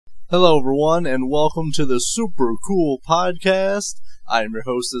Hello, everyone, and welcome to the Super Cool Podcast. I am your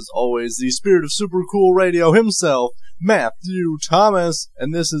host, as always, the spirit of Super Cool Radio himself, Matthew Thomas,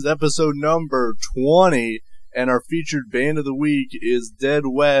 and this is episode number 20, and our featured band of the week is Dead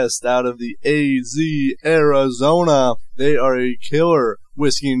West out of the AZ, Arizona. They are a killer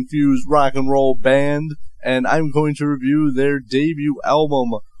whiskey-infused rock and roll band, and I'm going to review their debut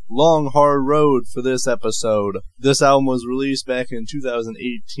album, Long Hard Road, for this episode. This album was released back in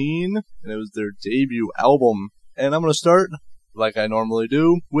 2018, and it was their debut album. And I'm going to start, like I normally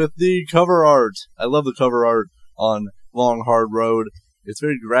do, with the cover art. I love the cover art on Long Hard Road. It's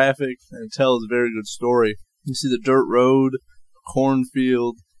very graphic, and it tells a very good story. You see the dirt road, a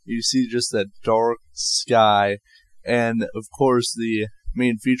cornfield, you see just that dark sky, and of course the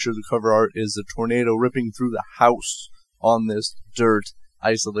main feature of the cover art is the tornado ripping through the house on this dirt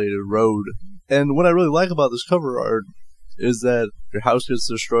isolated road. And what I really like about this cover art is that your house gets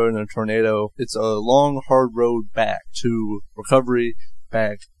destroyed in a tornado. It's a long, hard road back to recovery,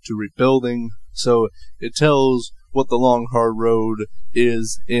 back to rebuilding. So it tells what the long, hard road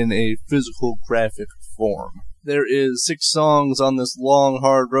is in a physical, graphic form. There is 6 songs on this Long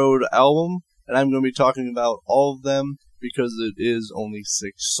Hard Road album, and I'm going to be talking about all of them because it is only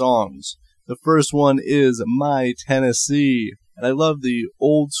 6 songs. The first one is My Tennessee. And I love the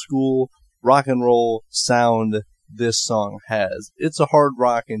old school rock and roll sound this song has. It's a hard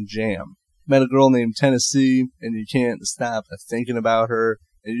rock and jam. Met a girl named Tennessee, and you can't stop thinking about her,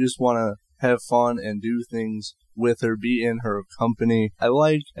 and you just want to have fun and do things with her, be in her company. I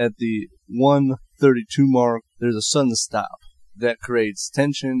like at the 1:32 mark, there's a sudden stop. That creates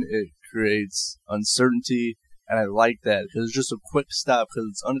tension, it creates uncertainty, and I like that because it's just a quick stop because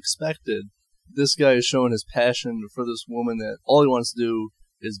it's unexpected. This guy is showing his passion for this woman that all he wants to do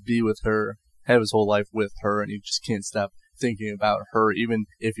is be with her, have his whole life with her, and he just can't stop thinking about her, even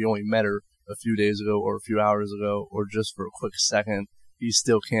if he only met her a few days ago or a few hours ago or just for a quick second. He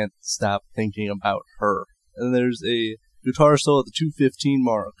still can't stop thinking about her. And there's a guitar solo at the 2:15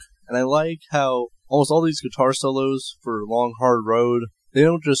 mark, and I like how almost all these guitar solos for Long Hard Road, they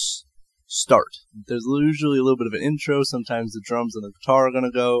don't just start. There's usually a little bit of an intro, sometimes the drums and the guitar are going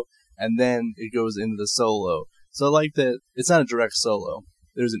to go, and then it goes into the solo. So I like that it's not a direct solo.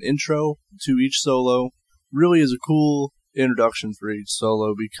 There's an intro to each solo. Really is a cool introduction for each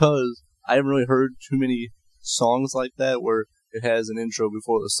solo because I haven't really heard too many songs like that where it has an intro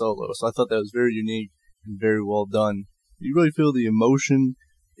before the solo. So I thought that was very unique and very well done. You really feel the emotion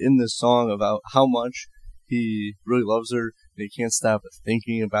in this song about how much he really loves her and he can't stop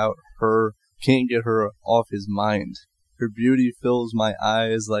thinking about her, can't get her off his mind. Her beauty fills my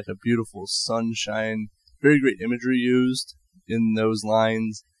eyes like a beautiful sunshine. Very great imagery used in those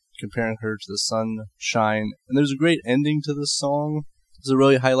lines, comparing her to the sunshine. And there's a great ending to this song. This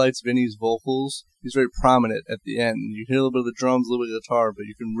really highlights Vinny's vocals. He's very prominent at the end. You hear a little bit of the drums, a little bit of the guitar, but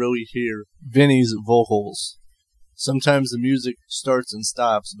you can really hear Vinny's vocals. Sometimes the music starts and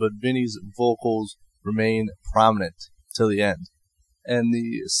stops, but Vinny's vocals remain prominent till the end. And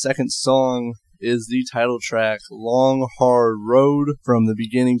the second song is the title track, Long Hard Road. From the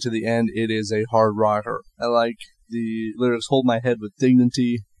beginning to the end, it is a hard rocker. I like the lyrics, hold my head with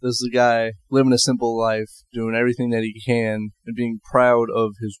dignity. This is a guy living a simple life, doing everything that he can, and being proud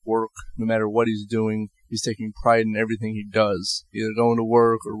of his work. No matter what he's doing, he's taking pride in everything he does. Either going to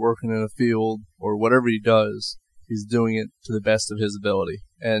work or working in a field or whatever he does, he's doing it to the best of his ability.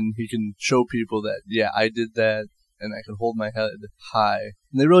 And he can show people that, yeah, I did that, and I can hold my head high.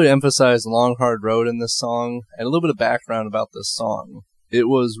 And they really emphasize Long Hard Road in this song, and a little bit of background about this song. It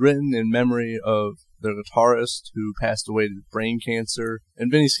was written in memory of the guitarist who passed away to brain cancer.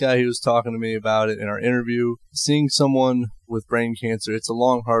 And Vinny Sky, he was talking to me about it in our interview. Seeing someone with brain cancer, it's a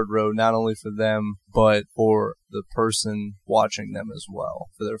long, hard road, not only for them, but for the person watching them as well,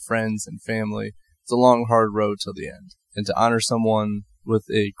 for their friends and family. It's a long, hard road till the end. And to honor someone with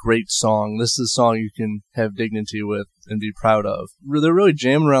a great song, this is a song you can have dignity with and be proud of. They're really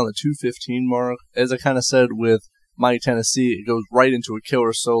jamming around the 2:15 mark. As I kind of said with My Tennessee, it goes right into a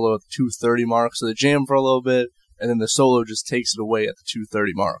killer solo at the 2:30 mark. So they jam for a little bit, and then the solo just takes it away at the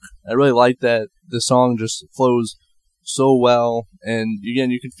 2:30 mark. I really like that. The song just flows so well, and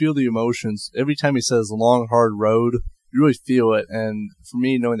again, you can feel the emotions. Every time he says Long Hard Road, you really feel it, and for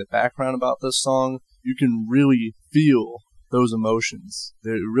me, knowing the background about this song, you can really feel those emotions.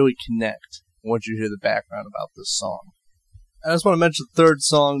 They really connect once you hear the background about this song. I just want to mention the third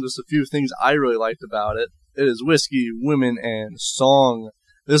song, just a few things I really liked about it. It is Whiskey, Women, and Song.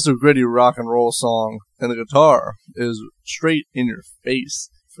 This is a gritty rock and roll song, and the guitar is straight in your face.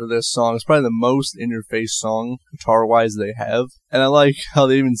 for this song. It's probably the most in-your-face song, guitar-wise, they have. And I like how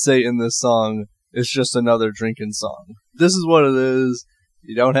they even say in this song, it's just another drinking song. This is what it is.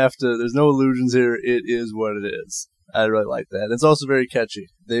 You don't have to, there's no illusions here. It is what it is. I really like that. It's also very catchy.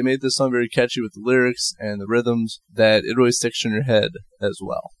 They made this song very catchy with the lyrics and the rhythms that it really sticks in your head as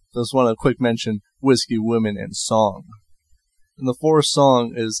well. So I just want to quick mention Whiskey, Women, and Song. And the fourth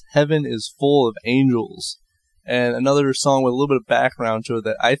song is Heaven is Full of Angels. And another song with a little bit of background to it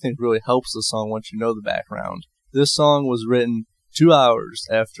that I think really helps the song once you know the background. This song was written 2 hours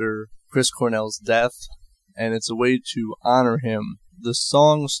after Chris Cornell's death, and it's a way to honor him. The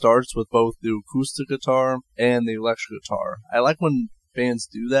song starts with both the acoustic guitar and the electric guitar. I like when bands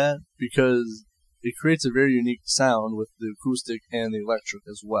do that because it creates a very unique sound with the acoustic and the electric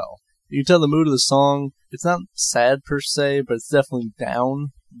as well. You can tell the mood of the song, it's not sad per se, but it's definitely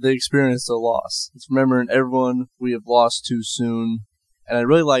down. They experience a loss. It's remembering everyone we have lost too soon. And I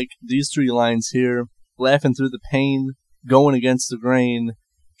really like these 3 lines here. Laughing through the pain, going against the grain,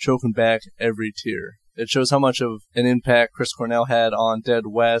 choking back every tear. It shows how much of an impact Chris Cornell had on Dead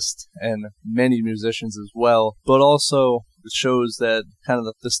West and many musicians as well. But also, it shows that kind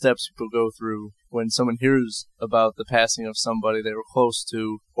of the steps people go through when someone hears about the passing of somebody they were close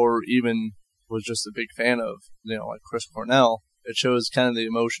to, or even was just a big fan of, like Chris Cornell. It shows kind of the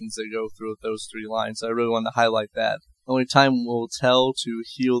emotions they go through with those 3 lines. I really wanted to highlight that. Only time will tell to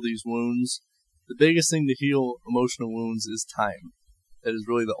heal these wounds. The biggest thing to heal emotional wounds is time. That is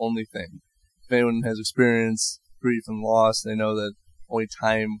really the only thing. If anyone has experienced grief and loss, they know that only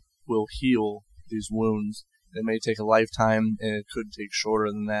time will heal these wounds. It may take a lifetime, and it could take shorter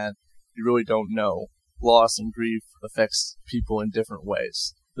than that. You really don't know. Loss and grief affects people in different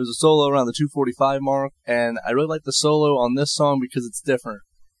ways. There's a solo around the 2:45 mark, and I really like the solo on this song because it's different.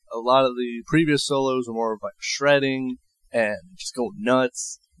 A lot of the previous solos are more of like shredding and just go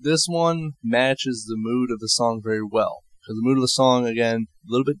nuts. This one matches the mood of the song very well. Because the mood of the song, again,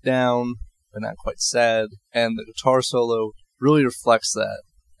 a little bit down, but not quite sad, and the guitar solo really reflects that.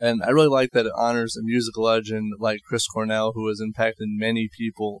 And I really like that it honors a music legend like Chris Cornell, who has impacted many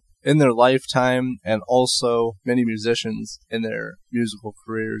people in their lifetime, and also many musicians in their musical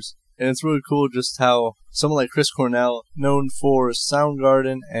careers. And it's really cool just how someone like Chris Cornell, known for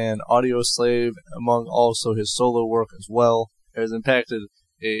Soundgarden and Audioslave, among also his solo work as well, has impacted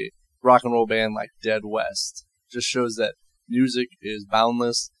a rock and roll band like Dead West. Just shows that music is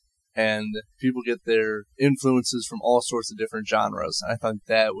boundless, and people get their influences from all sorts of different genres. And I thought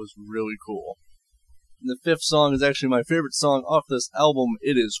that was really cool. And the 5th song is actually my favorite song off this album.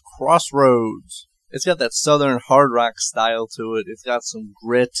 It is Crossroads. It's got that southern hard rock style to it. It's got some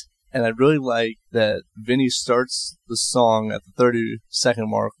grit. And I really like that Vinny starts the song at the 30-second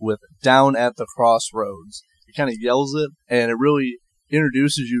mark with Down at the Crossroads. He kind of yells it, and it really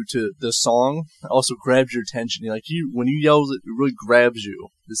introduces you to the song. Also grabs your attention. When he yells it, it really grabs you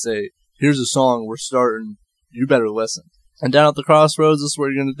to say, here's a song, we're starting, you better listen. And Down at the Crossroads, this is what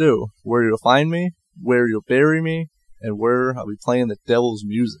you're going to do. Where you'll find me, where you'll bury me, and where I'll be playing the devil's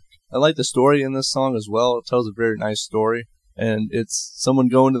music. I like the story in this song as well. It tells a very nice story. And it's someone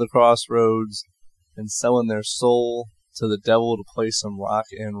going to the crossroads and selling their soul to the devil to play some rock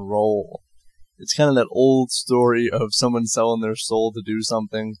and roll. It's kind of that old story of someone selling their soul to do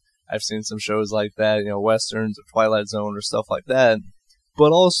something. I've seen some shows like that, Westerns or Twilight Zone or stuff like that.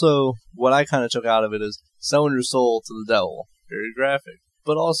 But also, what I kind of took out of it is selling your soul to the devil. Very graphic.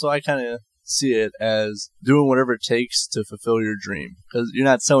 But also, I kind of see it as doing whatever it takes to fulfill your dream. Because you're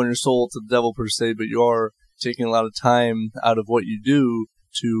not selling your soul to the devil per se, but you are taking a lot of time out of what you do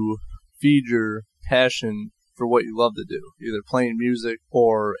to feed your passion for what you love to do. Either playing music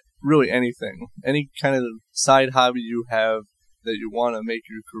or really anything. Any kind of side hobby you have that you want to make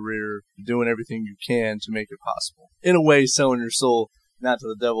your career, doing everything you can to make it possible. In a way, selling your soul, not to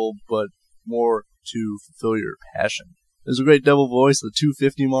the devil, but more to fulfill your passion. There's a great devil voice at the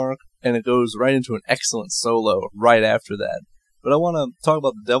 250 mark, and it goes right into an excellent solo right after that. But I want to talk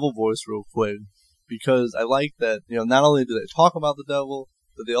about the devil voice real quick, because I like that, not only do they talk about the devil,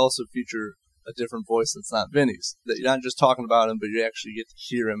 but they also feature a different voice that's not Vinny's. That you're not just talking about him, but you actually get to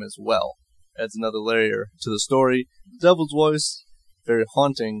hear him as well. Adds another layer to the story. The devil's voice, very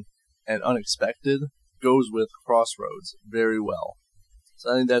haunting and unexpected, goes with Crossroads very well.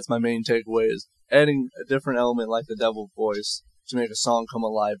 So I think that's my main takeaway, is adding a different element like the devil voice to make a song come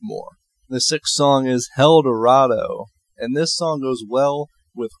alive more. The 6th song is Hell Dorado, and this song goes well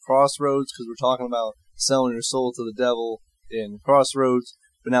with Crossroads because we're talking about selling your soul to the devil in Crossroads,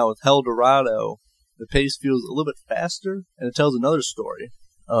 but now with Hell Dorado, the pace feels a little bit faster, and it tells another story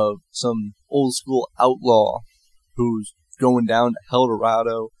of some old school outlaw who's going down to Hell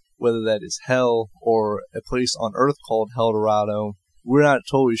Dorado, whether that is hell or a place on Earth called Hell Dorado. We're not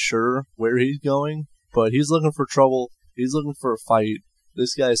totally sure where he's going, but he's looking for trouble. He's looking for a fight.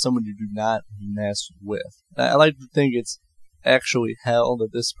 This guy is someone you do not mess with. I like to think it's actually hell that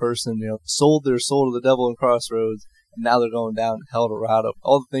this person, sold their soul to the devil in Crossroads, and now they're going down to Hell Dorado.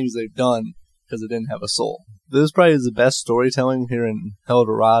 All the things they've done because they didn't have a soul. This probably is the best storytelling here in Hell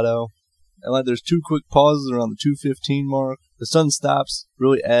Dorado. And there's 2 quick pauses around the 2:15 mark. The sun stops,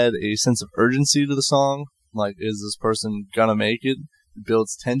 really add a sense of urgency to the song. Is this person gonna make it? It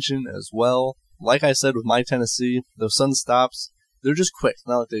builds tension as well. Like I said with My Tennessee, the sun stops, they're just quick.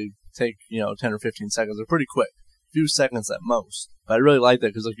 Not like they take, 10 or 15 seconds. They're pretty quick. A few seconds at most. But I really like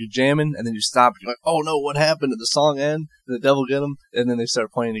that because you're jamming and then you stop. You're like, oh no, what happened? Did the song end? Did the devil get him? And then they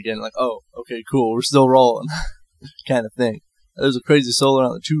start playing again. Oh, okay, cool. We're still rolling. Kind of thing. There's a crazy solo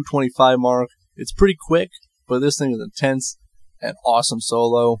on the 2:25 mark. It's pretty quick, but this thing is intense and awesome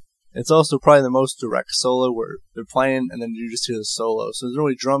solo. It's also probably the most direct solo where they're playing and then you just hear the solo. So there's no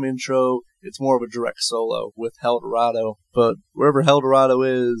really drum intro. It's more of a direct solo with Hell Dorado. But wherever Hell Dorado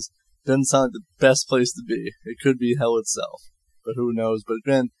is, doesn't sound like the best place to be. It could be hell itself, but who knows. But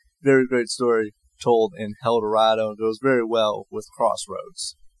again, very great story told in Hell Dorado. It goes very well with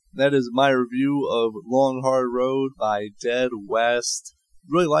Crossroads. That is my review of Long Hard Road by Dead West.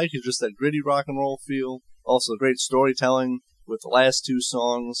 Really like it, just that gritty rock and roll feel. Also great storytelling with the last 2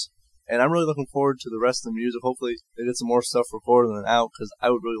 songs. And I'm really looking forward to the rest of the music. Hopefully they get some more stuff recorded and out, because I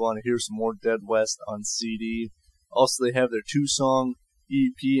would really want to hear some more Dead West on CD. Also, they have their 2-song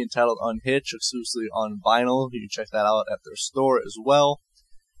EP entitled Unhitched, exclusively on vinyl. You can check that out at their store as well.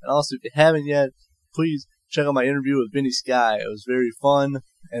 And also, if you haven't yet, please check out my interview with Vinny Sky. It was very fun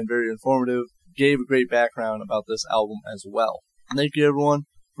and very informative. Gave a great background about this album as well. And thank you, everyone,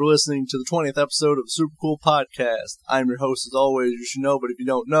 for listening to the 20th episode of the Super Cool Podcast. I'm your host, as always. You should know, but if you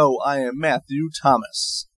don't know, I am Matthew Thomas.